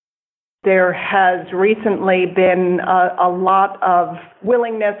There has recently been a lot of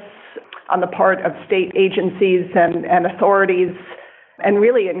willingness on the part of state agencies and authorities, and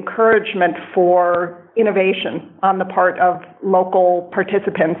really encouragement for innovation on the part of local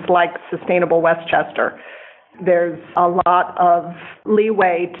participants like Sustainable Westchester. There's a lot of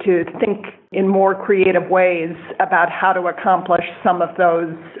leeway to think in more creative ways about how to accomplish some of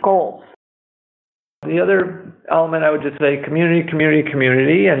those goals. The other element, I would just say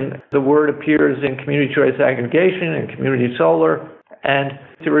community, and the word appears in community choice aggregation and community solar, and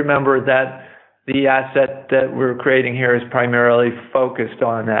to remember that the asset that we're creating here is primarily focused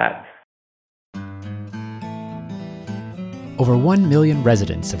on that. Over 1 million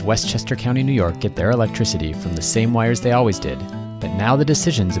residents of Westchester County, New York get their electricity from the same wires they always did, but now the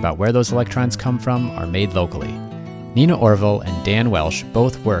decisions about where those electrons come from are made locally. Nina Orville and Dan Welsh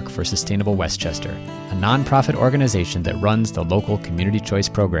both work for Sustainable Westchester, a nonprofit organization that runs the local community choice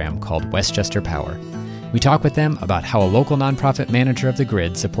program called Westchester Power. We talk with them about how a local nonprofit manager of the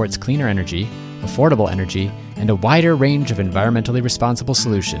grid supports cleaner energy, affordable energy, and a wider range of environmentally responsible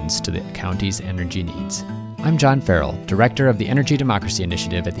solutions to the county's energy needs. I'm John Farrell, Director of the Energy Democracy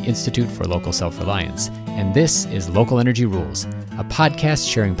Initiative at the Institute for Local Self-Reliance, and this is Local Energy Rules, a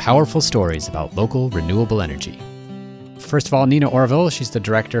podcast sharing powerful stories about local renewable energy. First of all, Nina Orville, she's the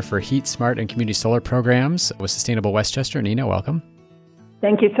Director for Heat, Smart, and Community Solar Programs with Sustainable Westchester. Nina, welcome.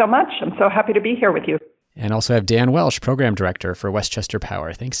 Thank you so much. I'm so happy to be here with you. And also have Dan Welsh, Program Director for Westchester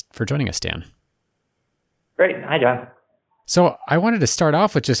Power. Thanks for joining us, Dan. Great. Hi, John. So I wanted to start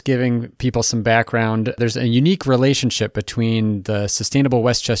off with just giving people some background. There's a unique relationship between the Sustainable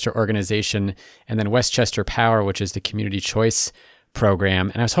Westchester organization and then Westchester Power, which is the community choice program.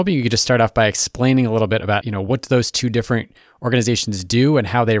 And I was hoping you could just start off by explaining a little bit about, what those two different organizations do and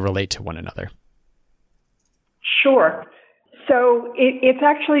how they relate to one another. Sure. So it's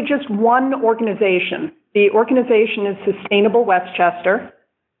actually just one organization. The organization is Sustainable Westchester,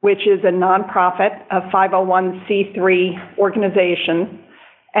 which is a nonprofit, a 501c3 organization.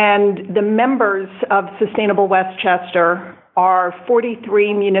 And the members of Sustainable Westchester are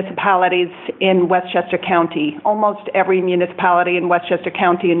 43 municipalities in Westchester County. Almost every municipality in Westchester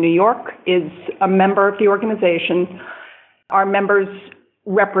County in New York is a member of the organization. Our members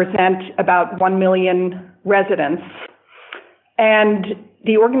represent about 1 million residents. And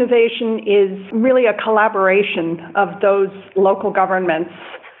the organization is really a collaboration of those local governments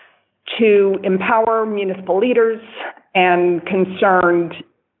to empower municipal leaders and concerned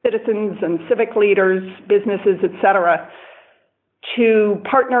citizens and civic leaders, businesses, etc., to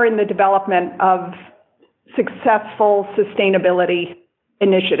partner in the development of successful sustainability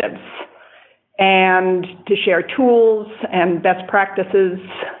initiatives and to share tools and best practices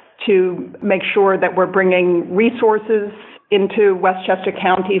to make sure that we're bringing resources into Westchester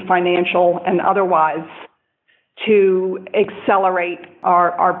County, financial and otherwise, to accelerate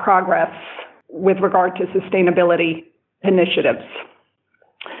our progress with regard to sustainability initiatives.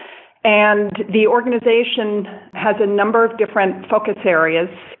 And the organization has a number of different focus areas,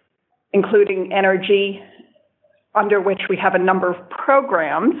 including energy, under which we have a number of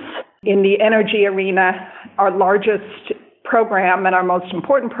programs. In the energy arena, our largest program and our most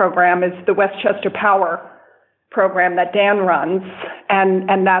important program is the Westchester Power program that Dan runs,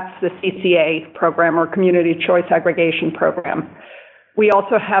 and that's the CCA program, or Community Choice Aggregation program. We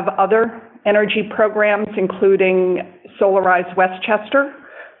also have other energy programs, including Solarize Westchester,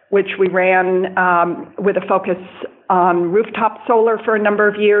 which we ran with a focus on rooftop solar for a number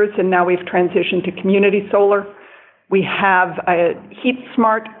of years, and now we've transitioned to community solar. We have a Heat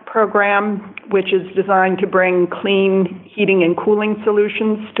Smart program, which is designed to bring clean heating and cooling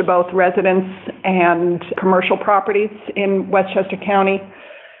solutions to both residents and commercial properties in Westchester County.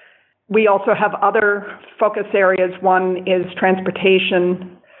 We also have other focus areas. One is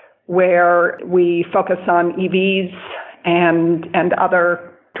transportation, where we focus on EVs and other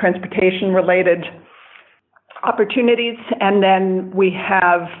transportation-related opportunities. And then we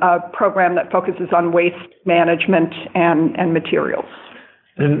have a program that focuses on waste management and materials.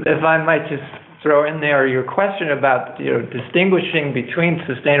 And if I might just throw in there your question about distinguishing between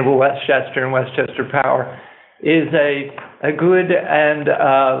Sustainable Westchester and Westchester Power is a good and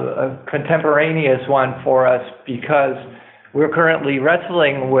a contemporaneous one for us, because we're currently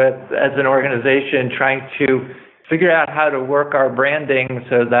wrestling with, as an organization, trying to figure out how to work our branding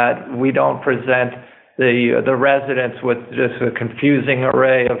so that we don't present the residents with just a confusing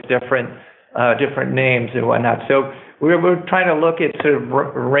array of different names and whatnot. So we're trying to look at sort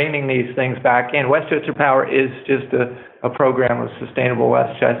of reining these things back in. Westchester Power is just a program of Sustainable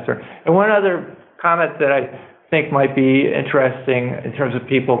Westchester. And one other comment that I think might be interesting in terms of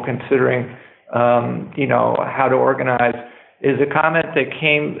people considering, how to organize is a comment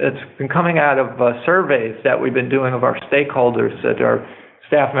that's been coming out of surveys that we've been doing of our stakeholders, that our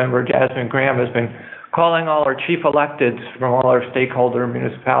staff member, Jasmine Graham, has been calling all our chief electeds from all our stakeholder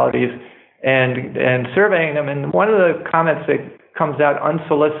municipalities and surveying them. And one of the comments that comes out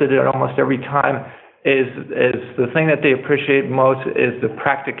unsolicited almost every time is the thing that they appreciate most is the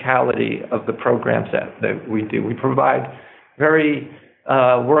practicality of the programs that we do. We provide very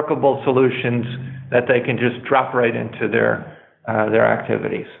workable solutions that they can just drop right into their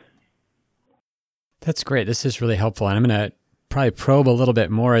activities. That's great. This is really helpful. And I'm going to probably probe a little bit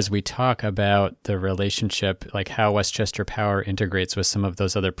more as we talk about the relationship, like how Westchester Power integrates with some of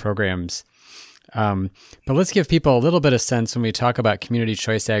those other programs. But let's give people a little bit of sense when we talk about community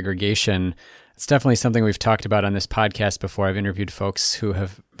choice aggregation. It's definitely something we've talked about on this podcast before. I've interviewed folks who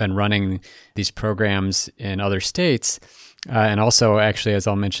have been running these programs in other states. And also, actually, as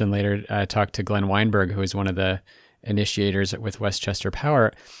I'll mention later, I talked to Glenn Weinberg, who is one of the initiators with Westchester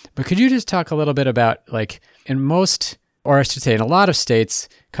Power. But could you just talk a little bit about, like, in most, or I should say in a lot of states,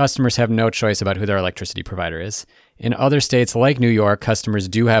 customers have no choice about who their electricity provider is. In other states, like New York, customers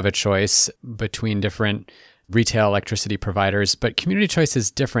do have a choice between different retail electricity providers, but community choice is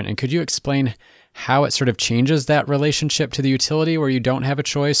different. And could you explain how it sort of changes that relationship to the utility where you don't have a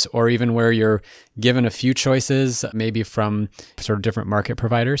choice, or even where you're given a few choices, maybe from sort of different market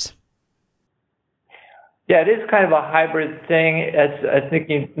providers? Yeah, it is kind of a hybrid thing. As I think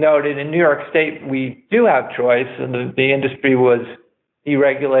you noted, in New York State, we do have choice, and the industry was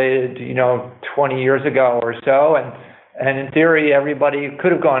deregulated, 20 years ago or so. And in theory, everybody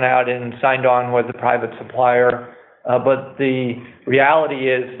could have gone out and signed on with a private supplier. But the reality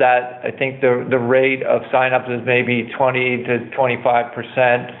is that I think the rate of signups is maybe 20 to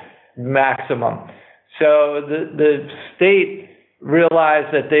 25% maximum. So the state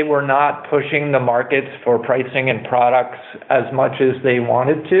realized that they were not pushing the markets for pricing and products as much as they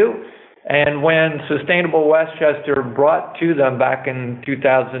wanted to. And when Sustainable Westchester brought to them back in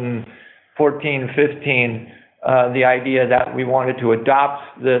 2014-15 the idea that we wanted to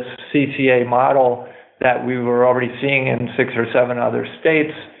adopt this CCA model that we were already seeing in 6 or 7 other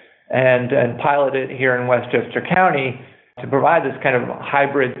states and pilot it here in Westchester County to provide this kind of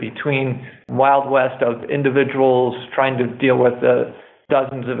hybrid between Wild West of individuals trying to deal with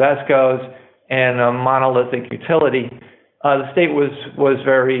dozens of ESCOs and a monolithic utility. The state was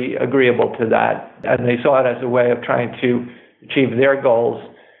very agreeable to that, and they saw it as a way of trying to achieve their goals.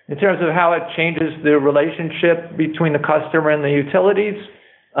 In terms of how it changes the relationship between the customer and the utilities,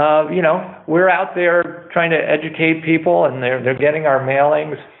 we're out there trying to educate people, and they're getting our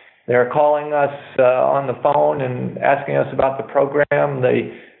mailings. They're calling us on the phone and asking us about the program.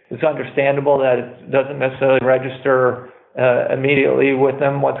 It's understandable that it doesn't necessarily register immediately with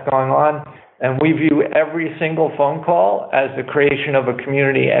them what's going on. And we view every single phone call as the creation of a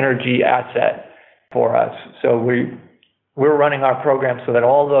community energy asset for us. So we're running our program so that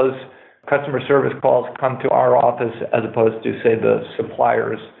all those customer service calls come to our office as opposed to, say, the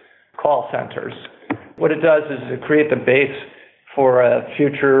supplier's call centers. What it does is it create the base for a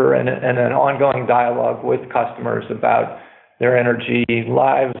future and an ongoing dialogue with customers about their energy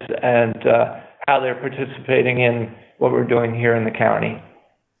lives and how they're participating in what we're doing here in the county.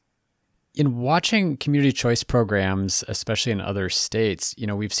 In watching community choice programs, especially in other states,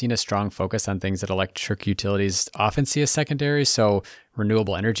 we've seen a strong focus on things that electric utilities often see as secondary. So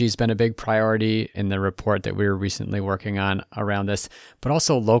renewable energy has been a big priority in the report that we were recently working on around this, but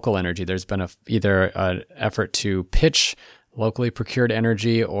also local energy. There's been either an effort to pitch locally procured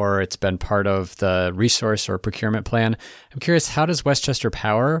energy, or it's been part of the resource or procurement plan. I'm curious, how does Westchester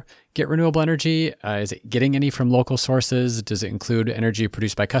Power get renewable energy? Is it getting any from local sources? Does it include energy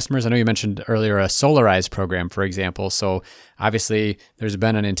produced by customers? I know you mentioned earlier a Solarize program, for example. So obviously there's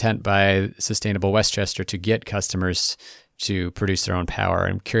been an intent by Sustainable Westchester to get customers to produce their own power.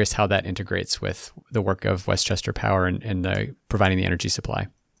 I'm curious how that integrates with the work of Westchester Power and providing the energy supply.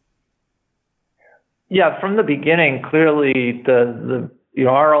 Yeah, from the beginning, clearly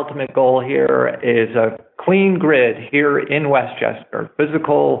our ultimate goal here is a clean grid here in Westchester.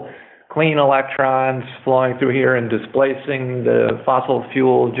 Physical, clean electrons flowing through here and displacing the fossil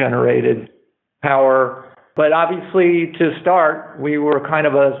fuel generated power. But obviously, to start, we were kind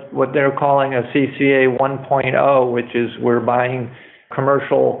of what they're calling a CCA 1.0, which is we're buying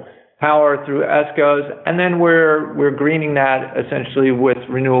commercial power through ESCOs, and then we're greening that essentially with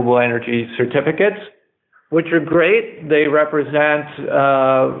renewable energy certificates, which are great. They represent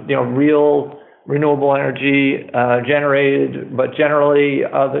real renewable energy generated, but generally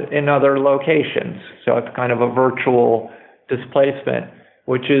in other locations. So it's kind of a virtual displacement,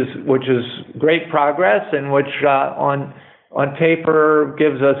 which is great progress, and which on paper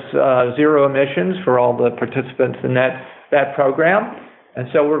gives us zero emissions for all the participants in that program. And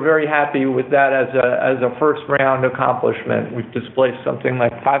so we're very happy with that as a first round accomplishment. We've displaced something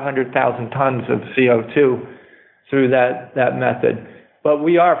like 500,000 tons of CO2 through that method. But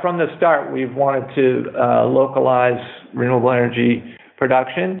we are, from the start, we've wanted to localize renewable energy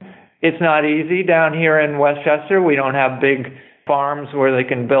production. It's not easy down here in Westchester. We don't have big farms where they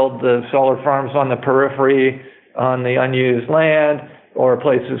can build the solar farms on the periphery, on the unused land, or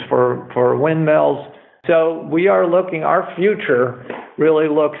places for windmills. So we are looking, our future really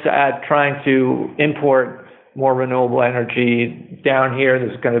looks at trying to import more renewable energy down here.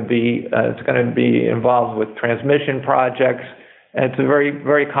 There's going to be, it's going to be involved with transmission projects. And it's a very,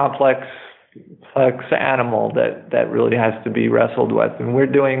 very complex animal that really has to be wrestled with. And we're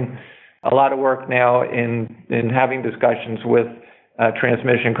doing a lot of work now in having discussions with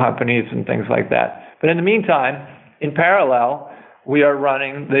transmission companies and things like that. But in the meantime, in parallel, we are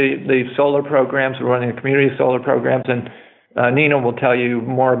running the solar programs. We're running the community solar programs, and Nina will tell you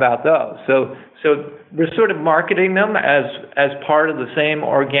more about those. So we're sort of marketing them as part of the same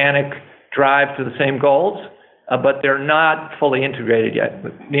organic drive to the same goals, but they're not fully integrated yet.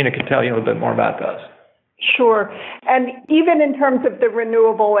 But Nina can tell you a little bit more about those. Sure. And even in terms of the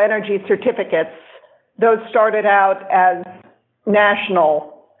renewable energy certificates, those started out as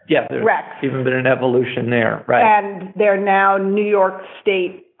national there's RECs. even been an evolution there, right? And they're now New York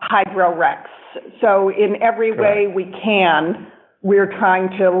State hydro RECs. So in every way we can, we're trying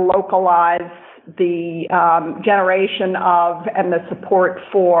to localize the generation of and the support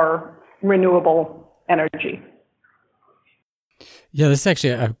for renewable energy. Yeah, this is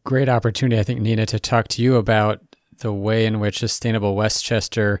actually a great opportunity, I think, Nina, to talk to you about the way in which Sustainable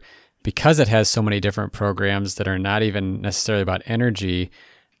Westchester, because it has so many different programs that are not even necessarily about energy,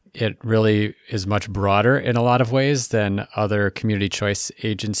 it really is much broader in a lot of ways than other community choice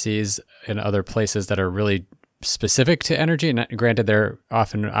agencies in other places that are really specific to energy. And granted, they're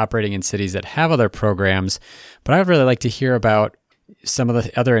often operating in cities that have other programs, but I would really like to hear about some of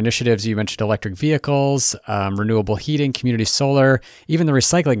the other initiatives. You mentioned electric vehicles, renewable heating, community solar, even the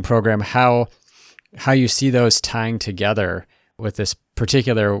recycling program, how you see those tying together with this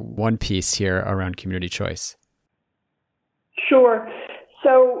particular one piece here around community choice. Sure.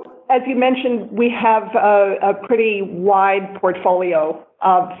 So as you mentioned, we have a pretty wide portfolio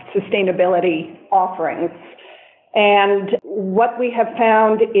of sustainability offerings. And what we have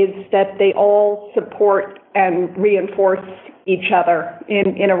found is that they all support and reinforce each other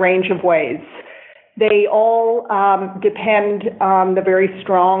in a range of ways. They all depend on the very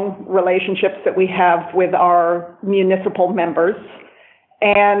strong relationships that we have with our municipal members.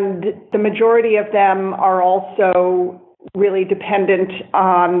 And the majority of them are also really dependent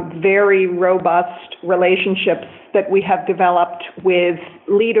on very robust relationships that we have developed with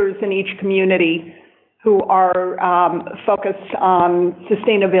leaders in each community who are focused on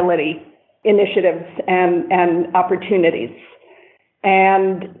sustainability initiatives and opportunities.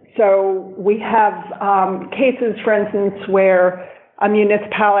 And so we have cases, for instance, where a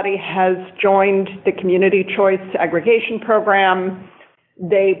municipality has joined the Community Choice Aggregation Program.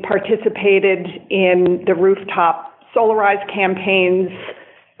 They participated in the rooftop Solarize campaigns.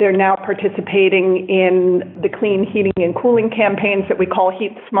 They're now participating in the clean heating and cooling campaigns that we call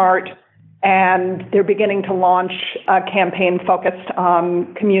Heat Smart, and they're beginning to launch a campaign focused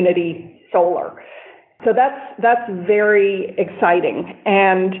on community solar. So that's very exciting.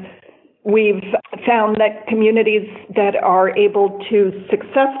 And we've found that communities that are able to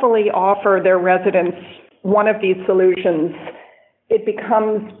successfully offer their residents one of these solutions, it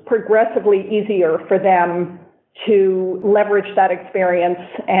becomes progressively easier for them to leverage that experience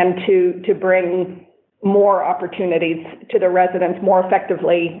and to bring more opportunities to the residents more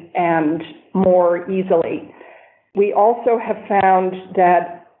effectively and more easily. We also have found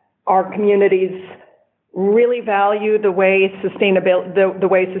that our communities really value the way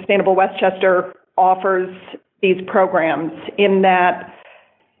Sustainable Westchester offers these programs, in that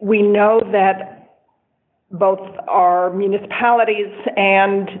we know that both our municipalities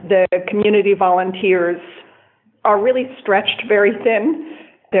and the community volunteers are really stretched very thin.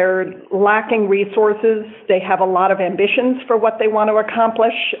 They're lacking resources. They have a lot of ambitions for what they want to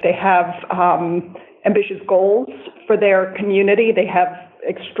accomplish. They have ambitious goals for their community. They have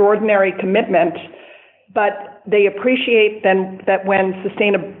extraordinary commitment, but they appreciate then that when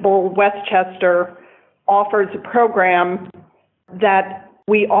Sustainable Westchester offers a program that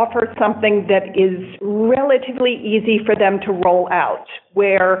we offer something that is relatively easy for them to roll out,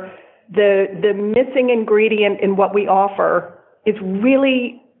 where the missing ingredient in what we offer is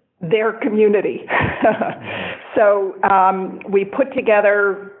really their community. So we put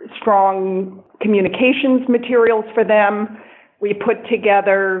together strong communications materials for them. We put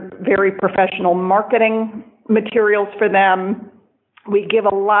together very professional marketing materials for them. We give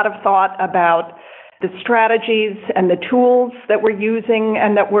a lot of thought about the strategies and the tools that we're using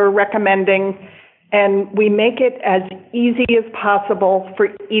and that we're recommending, and we make it as easy as possible for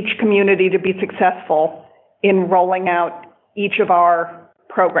each community to be successful in rolling out each of our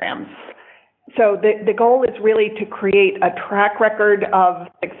programs. So the goal is really to create a track record of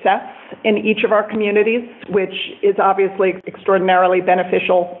success in each of our communities, which is obviously extraordinarily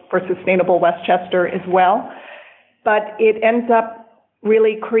beneficial for Sustainable Westchester as well. But it ends up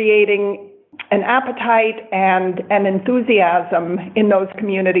really creating an appetite and an enthusiasm in those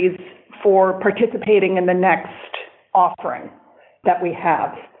communities for participating in the next offering that we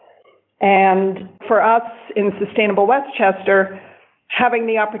have. And for us in Sustainable Westchester, having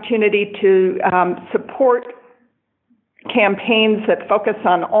the opportunity to support campaigns that focus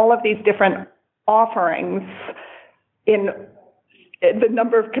on all of these different offerings in the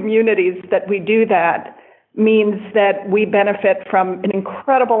number of communities that we do that means that we benefit from an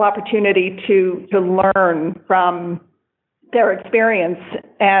incredible opportunity to learn from their experience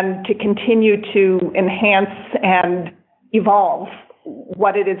and to continue to enhance and evolve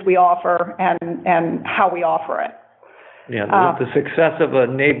what it is we offer and how we offer it. Yeah, the success of a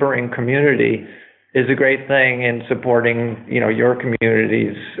neighboring community is a great thing in supporting, your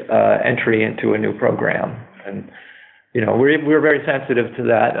community's entry into a new program. And, we're very sensitive to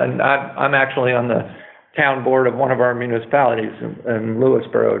that. And I'm actually on the town board of one of our municipalities in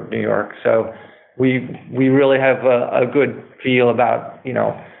Lewisboro, New York. So we really have a good feel about,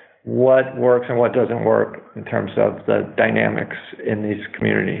 what works and what doesn't work in terms of the dynamics in these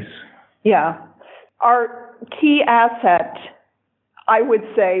communities. Yeah. Our key asset, I would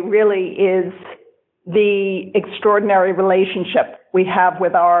say, really is the extraordinary relationship we have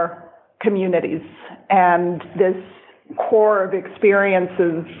with our communities and this core of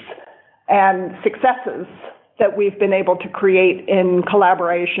experiences and successes that we've been able to create in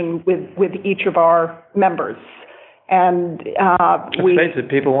collaboration with each of our members. And let's face it,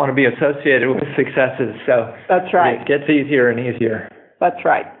 people want to be associated with successes, so that's right. It gets easier and easier. That's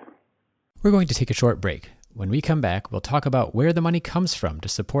right. We're going to take a short break. When we come back, we'll talk about where the money comes from to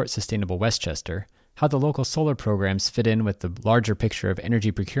support Sustainable Westchester, how the local solar programs fit in with the larger picture of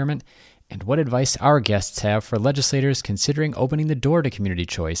energy procurement, and what advice our guests have for legislators considering opening the door to community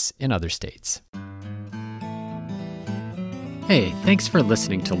choice in other states. Hey, thanks for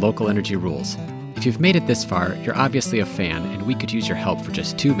listening to Local Energy Rules. If you've made it this far, you're obviously a fan, and we could use your help for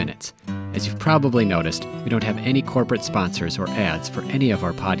just 2 minutes. As you've probably noticed, we don't have any corporate sponsors or ads for any of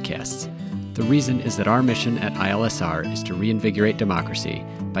our podcasts. The reason is that our mission at ILSR is to reinvigorate democracy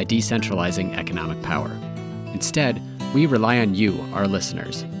by decentralizing economic power. Instead, we rely on you, our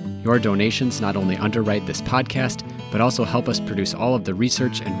listeners. Your donations not only underwrite this podcast, but also help us produce all of the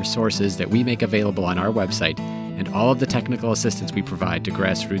research and resources that we make available on our website and all of the technical assistance we provide to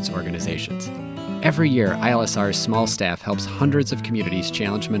grassroots organizations. Every year, ILSR's small staff helps hundreds of communities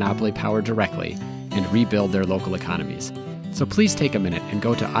challenge monopoly power directly and rebuild their local economies. So please take a minute and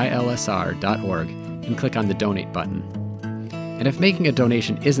go to ilsr.org and click on the donate button. And if making a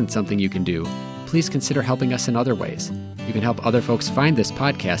donation isn't something you can do, please consider helping us in other ways. You can help other folks find this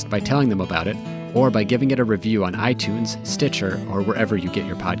podcast by telling them about it, or by giving it a review on iTunes, Stitcher, or wherever you get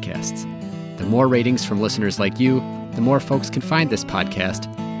your podcasts. The more ratings from listeners like you, the more folks can find this podcast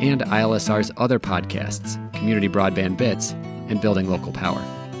and ILSR's other podcasts, Community Broadband Bits, and Building Local Power.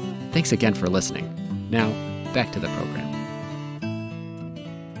 Thanks again for listening. Now, back to the program.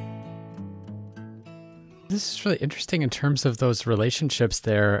 This is really interesting in terms of those relationships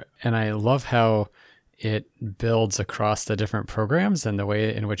there, and I love how it builds across the different programs and the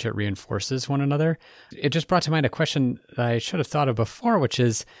way in which it reinforces one another. It just brought to mind a question that I should have thought of before, which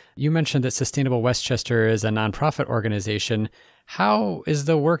is, you mentioned that Sustainable Westchester is a nonprofit organization. How is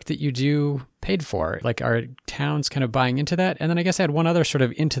the work that you do paid for? Like, are towns kind of buying into that? And then I guess I had one other sort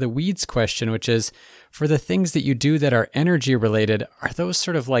of into the weeds question, which is, for the things that you do that are energy related, are those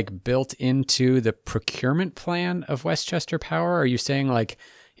sort of like built into the procurement plan of Westchester Power? Are you saying like,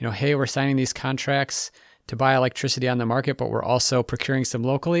 hey, we're signing these contracts to buy electricity on the market, but we're also procuring some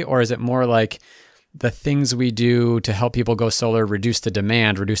locally? Or is it more like the things we do to help people go solar reduce the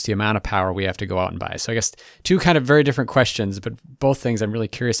demand, reduce the amount of power we have to go out and buy? So I guess two kind of very different questions, but both things I'm really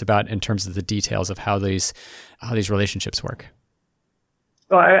curious about in terms of the details of how these relationships work.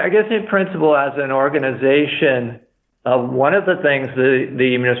 Well, I guess in principle, as an organization, one of the things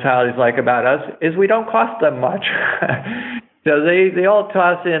the municipalities like about us is we don't cost them much. So they all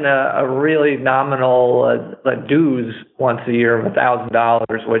toss in a really nominal dues once a year of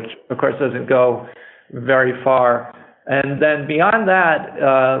 $1,000, which of course doesn't go very far. And then beyond that,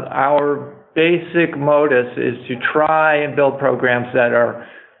 our basic modus is to try and build programs that are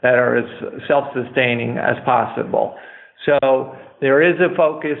as self-sustaining as possible. So there is a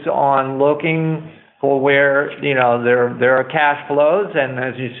focus on looking for where, there are cash flows. And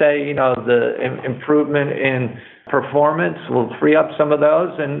as you say, the improvement in performance will free up some of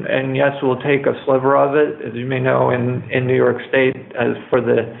those. And yes, we'll take a sliver of it. As you may know, in New York State, as for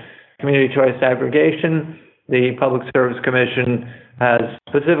the community choice aggregation, the Public Service Commission has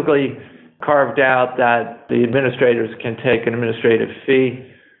specifically carved out that the administrators can take an administrative fee.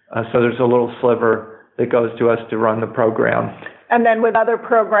 So there's a little sliver that goes to us to run the program. And then with other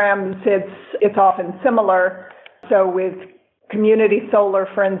programs, it's often similar. So with community solar,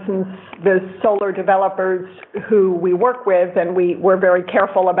 for instance, the solar developers who we work with, and we're very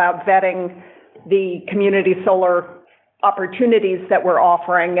careful about vetting the community solar opportunities that we're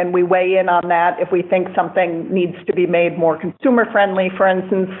offering, and we weigh in on that if we think something needs to be made more consumer friendly, for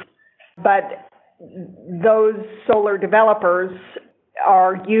instance. But those solar developers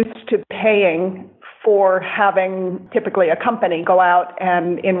are used to paying for having typically a company go out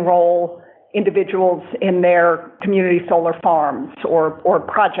and enroll individuals in their community solar farms or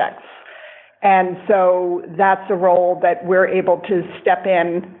projects. And so that's a role that we're able to step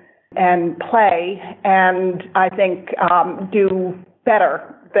in and play, and I think do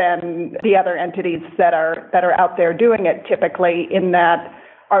better than the other entities that are out there doing it typically, in that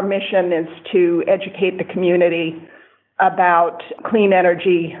our mission is to educate the community about clean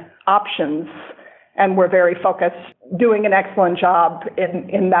energy options, and we're very focused, doing an excellent job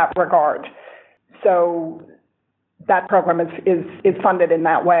in that regard. So that program is funded in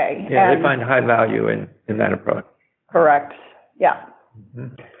that way. Yeah, they find high value in that approach. Correct. Yeah.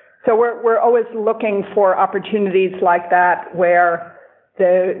 Mm-hmm. So we're always looking for opportunities like that where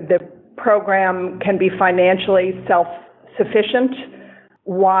the program can be financially self-sufficient,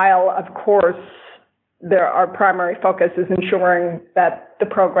 while of course our primary focus is ensuring that the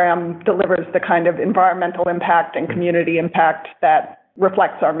program delivers the kind of environmental impact and community impact that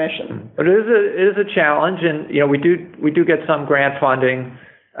reflects our mission. But it is a challenge, and we do get some grant funding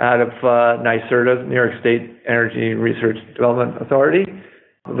out of NYSERDA, New York State Energy Research Development Authority,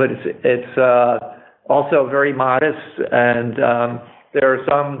 but it's also very modest, and there are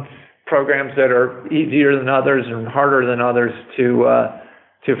some programs that are easier than others and harder than others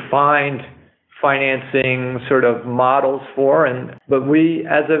to find financing sort of models for, but we,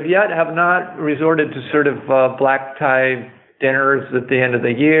 as of yet, have not resorted to sort of black tie dinners at the end of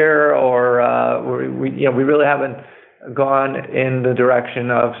the year, or we really haven't gone in the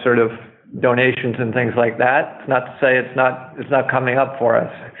direction of sort of donations and things like that. It's not to say it's not coming up for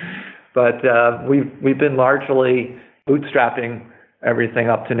us, but we've been largely bootstrapping everything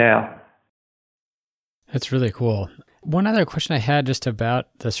up to now. That's really cool. One other question I had just about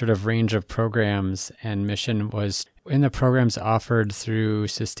the sort of range of programs and mission was, in the programs offered through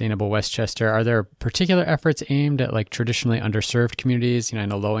Sustainable Westchester, are there particular efforts aimed at like traditionally underserved communities? I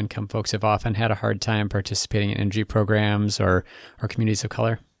know low-income folks have often had a hard time participating in energy programs, or communities of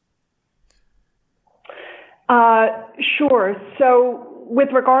color. Sure. So with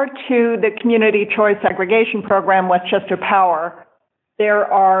regard to the Community Choice Aggregation Program, Westchester Power, there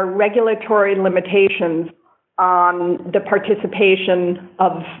are regulatory limitations on the participation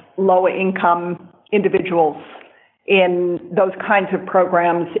of low-income individuals in those kinds of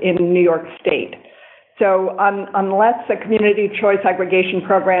programs in New York State. So unless a Community Choice Aggregation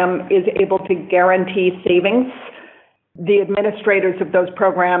Program is able to guarantee savings, the administrators of those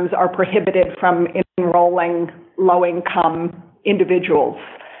programs are prohibited from enrolling low-income individuals.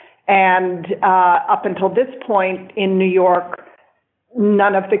 And up until this point in New York,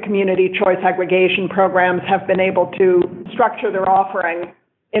 none of the community choice aggregation programs have been able to structure their offering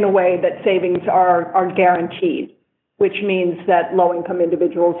in a way that savings are guaranteed, which means that low-income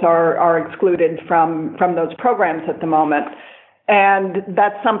individuals are excluded from those programs at the moment. And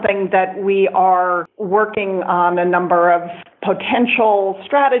that's something that we are working on a number of potential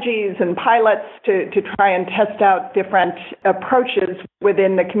strategies and pilots to try and test out different approaches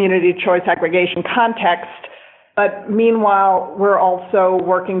within the community choice aggregation context. But meanwhile, we're also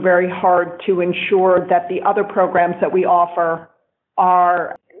working very hard to ensure that the other programs that we offer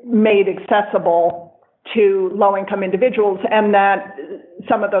are made accessible to low-income individuals, and that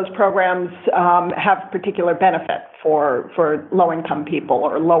some of those programs have particular benefit for low-income people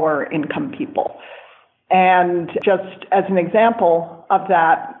or lower-income people. And just as an example of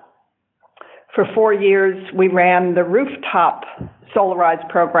that, for 4 years, we ran the rooftop solarized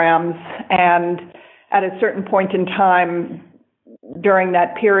programs, and at a certain point in time during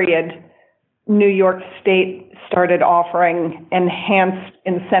that period, New York State started offering enhanced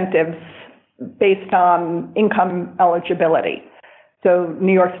incentives based on income eligibility. So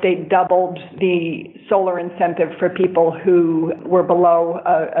New York State doubled the solar incentive for people who were below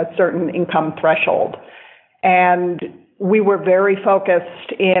a certain income threshold. And we were very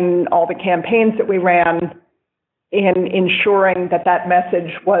focused in all the campaigns that we ran in ensuring that that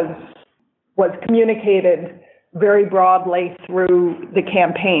message was communicated very broadly through the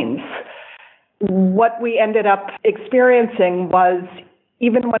campaigns. What we ended up experiencing was,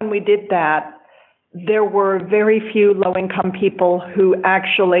 even when we did that, there were very few low-income people who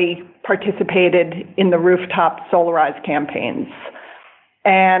actually participated in the rooftop solarized campaigns.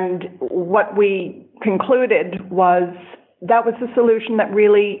 And what we concluded was that was a solution that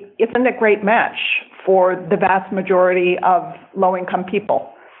really isn't a great match for the vast majority of low-income people.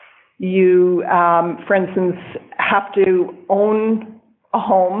 You, for instance, have to own a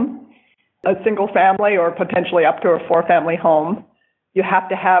home, a single family or potentially up to a 4-family home. You have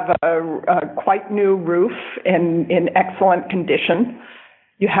to have a quite new roof in excellent condition.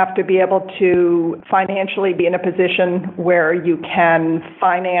 You have to be able to financially be in a position where you can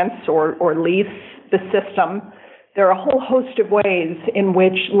finance or lease the system. There are a whole host of ways in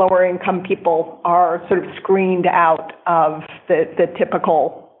which lower income people are sort of screened out of the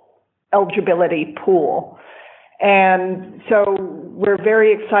typical eligibility pool. And so we're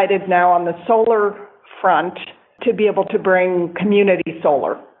very excited now on the solar front to be able to bring community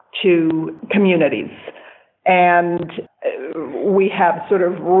solar to communities. And we have sort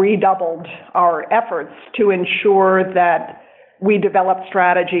of redoubled our efforts to ensure that we develop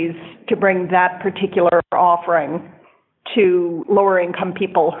strategies to bring that particular offering to lower income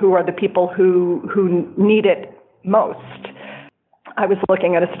people who are the people who need it most. I was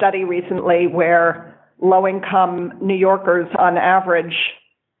looking at a study recently where low-income New Yorkers on average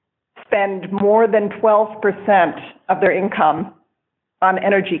spend more than 12% of their income on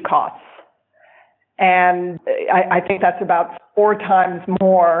energy costs. And I think that's about 4 times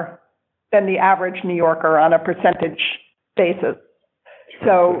more than the average New Yorker on a percentage basis.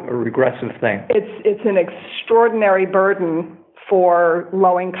 So a regressive thing. It's an extraordinary burden for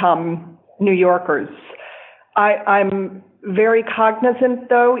low-income New Yorkers. I'm very cognizant,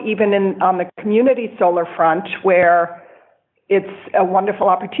 though, even on the community solar front, where it's a wonderful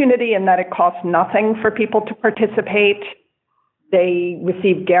opportunity in that it costs nothing for people to participate. They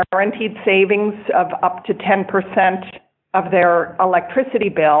receive guaranteed savings of up to 10% of their electricity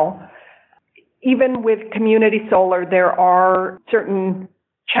bill. Even with community solar, there are certain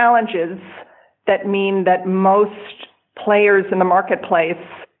challenges that mean that most players in the marketplace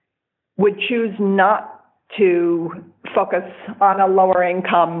would choose not to focus on a lower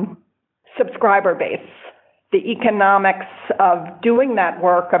income subscriber base. The economics of doing that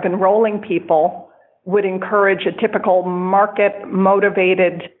work, of enrolling people, would encourage a typical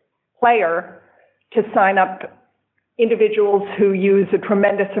market-motivated player to sign up individuals who use a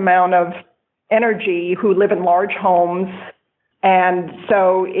tremendous amount of energy, who live in large homes. And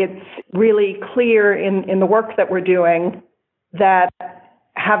so it's really clear in the work that we're doing that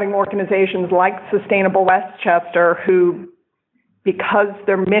having organizations like Sustainable Westchester, who, because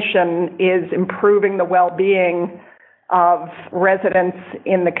their mission is improving the well-being of residents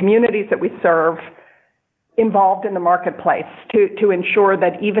in the communities that we serve, involved in the marketplace to ensure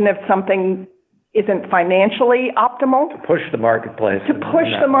that even if something isn't financially optimal, to push the marketplace in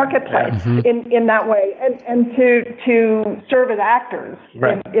that way, and to serve as actors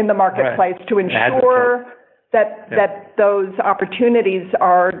in the marketplace, to ensure that those opportunities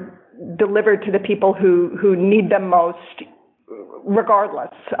are delivered to the people who need them most,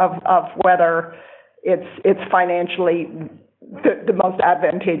 regardless of whether it's financially the most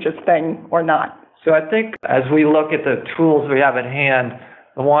advantageous thing or not. So I think as we look at the tools we have at hand,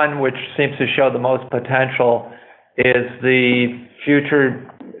 the one which seems to show the most potential is the future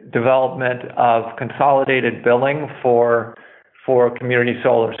development of consolidated billing for community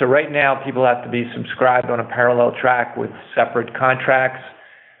solar. So right now, people have to be subscribed on a parallel track with separate contracts.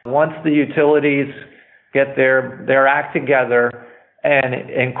 Once the utilities get their act together and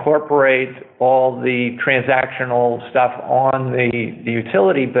incorporate all the transactional stuff on the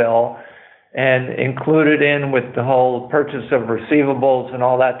utility bill and include it in with the whole purchase of receivables and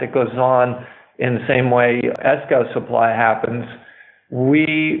all that goes on in the same way ESCO supply happens,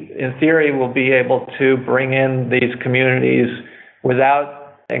 we, in theory, will be able to bring in these communities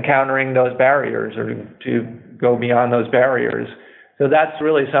without encountering those barriers or to go beyond those barriers. So that's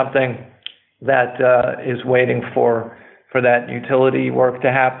really something that is waiting for that utility work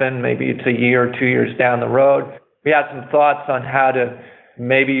to happen. Maybe it's a year or 2 years down the road. We have some thoughts on how to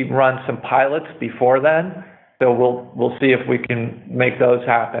maybe run some pilots before then. So we'll see if we can make those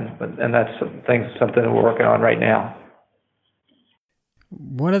happen. And that's something that we're working on right now.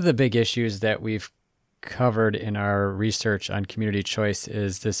 One of the big issues that we've covered in our research on community choice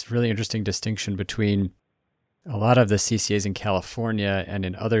is this really interesting distinction between a lot of the CCAs in California and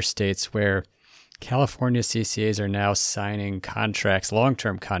in other states, where California CCAs are now signing contracts,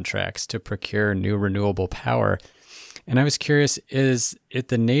 long-term contracts, to procure new renewable power. And I was curious, is it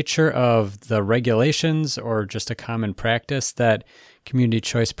the nature of the regulations or just a common practice that community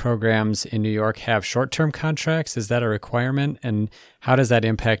choice programs in New York have short-term contracts? Is that a requirement? And how does that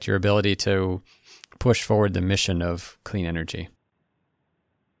impact your ability to push forward the mission of clean energy?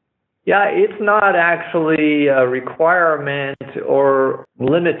 Yeah, it's not actually a requirement or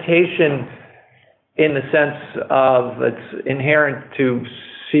limitation in the sense of it's inherent to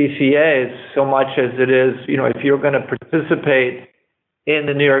CCAs so much as it is, if you're going to participate in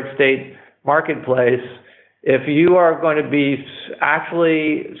the New York State marketplace, if you are going to be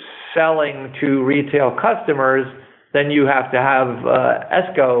actually selling to retail customers, then you have to have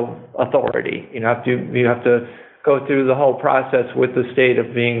ESCO authority. You have to go through the whole process with the state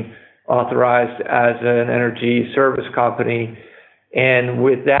of being authorized as an energy service company, and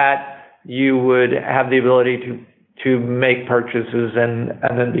with that, you would have the ability to make purchases and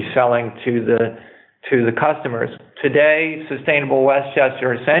then be selling to the customers. Today, Sustainable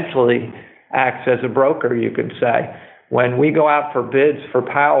Westchester essentially acts as a broker, you could say. When we go out for bids for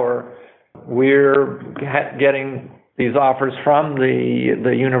power, we're getting these offers from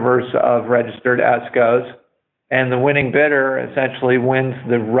the universe of registered ESCOs, and the winning bidder essentially wins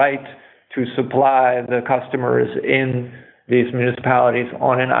the right to supply the customers in these municipalities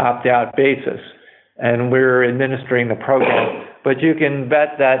on an opt-out basis. And we're administering the program. But you can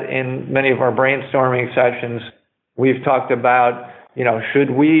bet that in many of our brainstorming sessions, we've talked about, should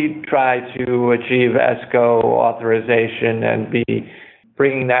we try to achieve ESCO authorization and be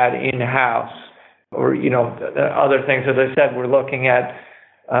bringing that in-house? Or, other things. As I said, we're looking at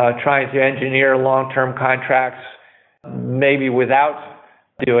trying to engineer long-term contracts, maybe without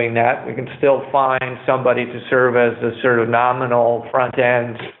doing that. We can still find somebody to serve as a sort of nominal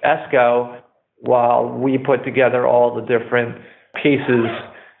front-end ESCO while we put together all the different pieces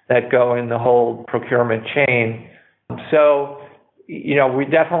that go in the whole procurement chain. So, we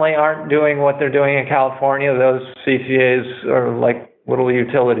definitely aren't doing what they're doing in California. Those CCAs are like little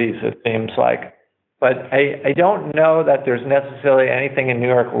utilities, it seems like. But I don't know that there's necessarily anything in New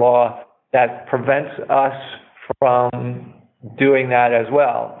York law that prevents us from doing that as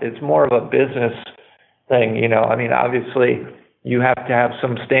well. It's more of a business thing, obviously you have to have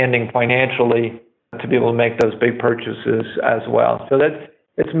some standing financially to be able to make those big purchases as well. So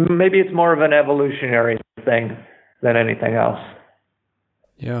it's more of an evolutionary thing than anything else.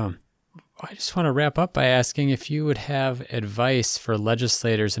 Yeah. I just want to wrap up by asking if you would have advice for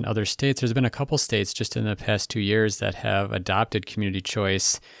legislators in other states. There's been a couple states just in the past 2 years that have adopted community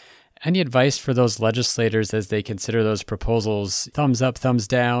choice. Any advice for those legislators as they consider those proposals? Thumbs up, thumbs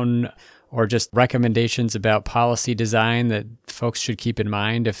down, or just recommendations about policy design that folks should keep in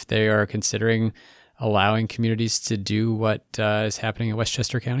mind if they are considering allowing communities to do what is happening in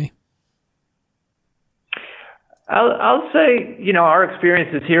Westchester County? I'll say, our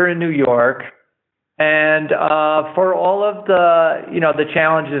experiences here in New York, and for all of the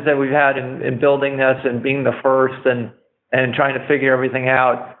challenges that we've had in building this and being the first and trying to figure everything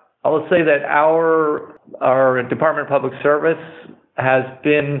out, I will say that our Department of Public Service has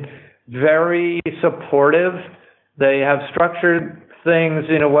been very supportive. They have structured things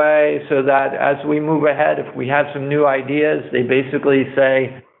in a way so that as we move ahead, if we have some new ideas, they basically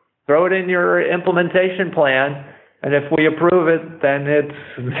say, throw it in your implementation plan, and if we approve it, then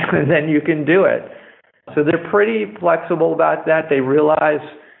then you can do it. So they're pretty flexible about that. They realize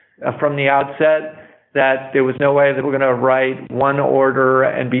from the outset that there was no way that we're going to write one order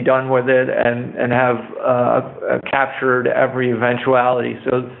and be done with it and have captured every eventuality.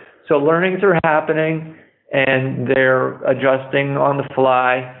 So learnings are happening, and they're adjusting on the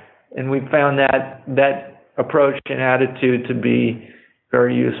fly, and we found that approach and attitude to be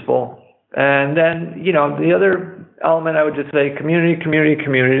very useful. And then, the other element, I would just say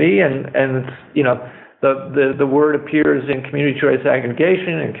community, and it's, the word appears in community choice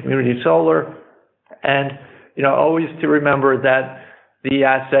aggregation and community solar. And, always to remember that the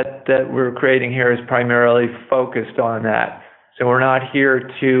asset that we're creating here is primarily focused on that. So we're not here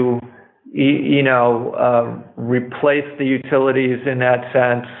to, replace the utilities in that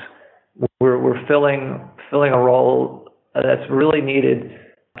sense. We're filling a role that's really needed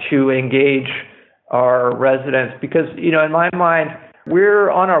to engage our residents because, in my mind,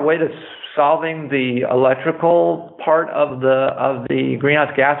 we're on our way to solving the electrical part of the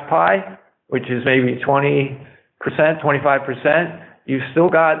greenhouse gas pie, which is maybe 20%, 25%. You've still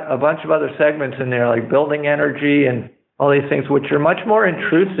got a bunch of other segments in there, like building energy and all these things, which are much more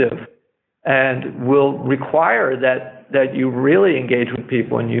intrusive and will require that you really engage with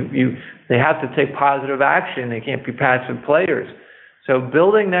people and they have to take positive action. They can't be passive players. So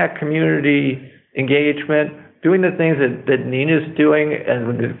building that community engagement, doing the things that Nina's doing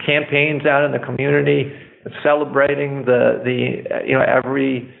and the campaigns out in the community, celebrating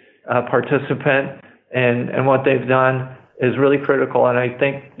every participant and what they've done is really critical. And I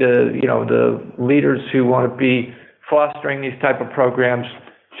think the leaders who want to be fostering these type of programs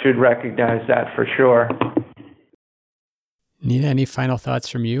should recognize that for sure. Nina, any final thoughts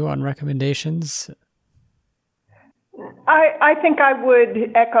from you on recommendations? I think I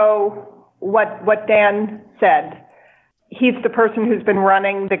would echo what Dan said. He's the person who's been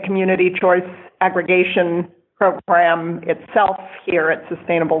running the community choice aggregation program itself here at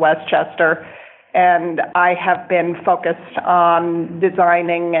Sustainable Westchester, and I have been focused on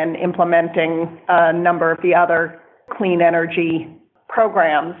designing and implementing a number of the other clean energy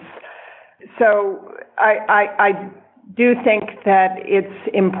programs. So I do think that it's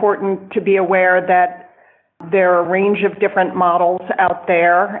important to be aware that there are a range of different models out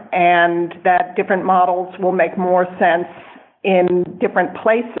there and that different models will make more sense in different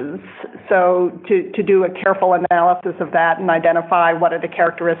places. So to do a careful analysis of that and identify what are the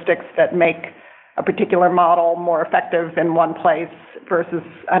characteristics that make a particular model more effective in one place versus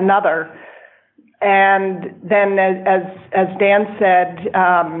another. And then as Dan said,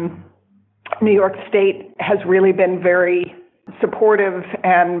 New York State has really been very supportive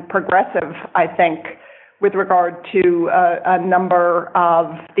and progressive, I think, with regard to a number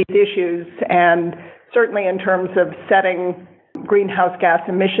of these issues, and certainly in terms of setting greenhouse gas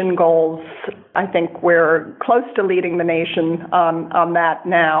emission goals, I think we're close to leading the nation on that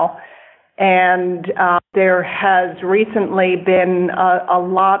now. And there has recently been a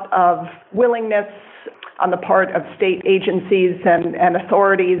lot of willingness on the part of state agencies and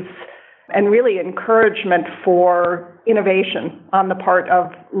authorities, and really encouragement for innovation on the part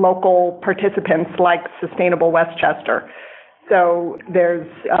of local participants like Sustainable Westchester. So there's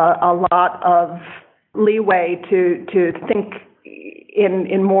a lot of leeway to think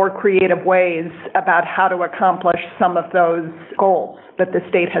in more creative ways about how to accomplish some of those goals that the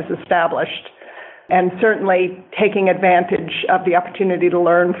state has established, and certainly taking advantage of the opportunity to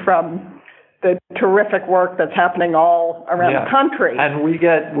learn from the terrific work that's happening all around the country. And we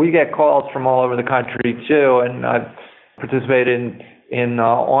get calls from all over the country too, and I've participated in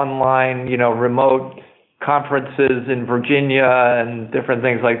online, remote conferences in Virginia and different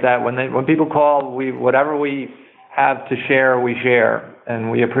things like that. When people call, whatever we have to share, we share,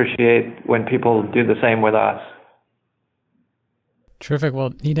 and we appreciate when people do the same with us. Terrific.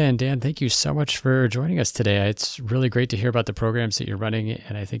 Well, Nina and Dan, thank you so much for joining us today. It's really great to hear about the programs that you're running,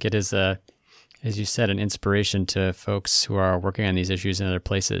 and I think it is, as you said, an inspiration to folks who are working on these issues in other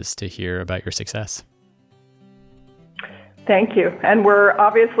places to hear about your success. Thank you. And we're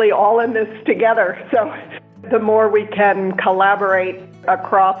obviously all in this together. So the more we can collaborate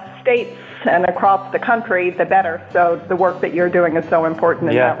across states and across the country, the better. So the work that you're doing is so important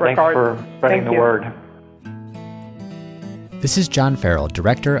in that regard. Yeah, thanks for spreading the word. This is John Farrell,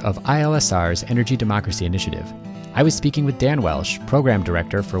 Director of ILSR's Energy Democracy Initiative. I was speaking with Dan Welsh, Program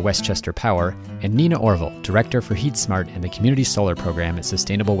Director for Westchester Power, and Nina Orville, Director for HeatSmart and the Community Solar Program at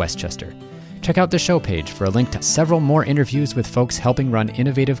Sustainable Westchester. Check out the show page for a link to several more interviews with folks helping run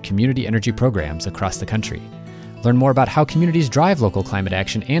innovative community energy programs across the country. Learn more about how communities drive local climate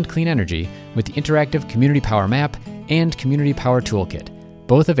action and clean energy with the interactive Community Power Map and Community Power Toolkit,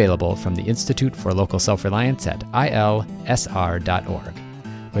 both available from the Institute for Local Self-Reliance at ilsr.org.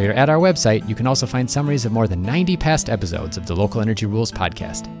 While you're at our website, you can also find summaries of more than 90 past episodes of the Local Energy Rules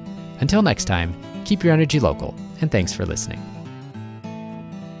podcast. Until next time, keep your energy local, and thanks for listening.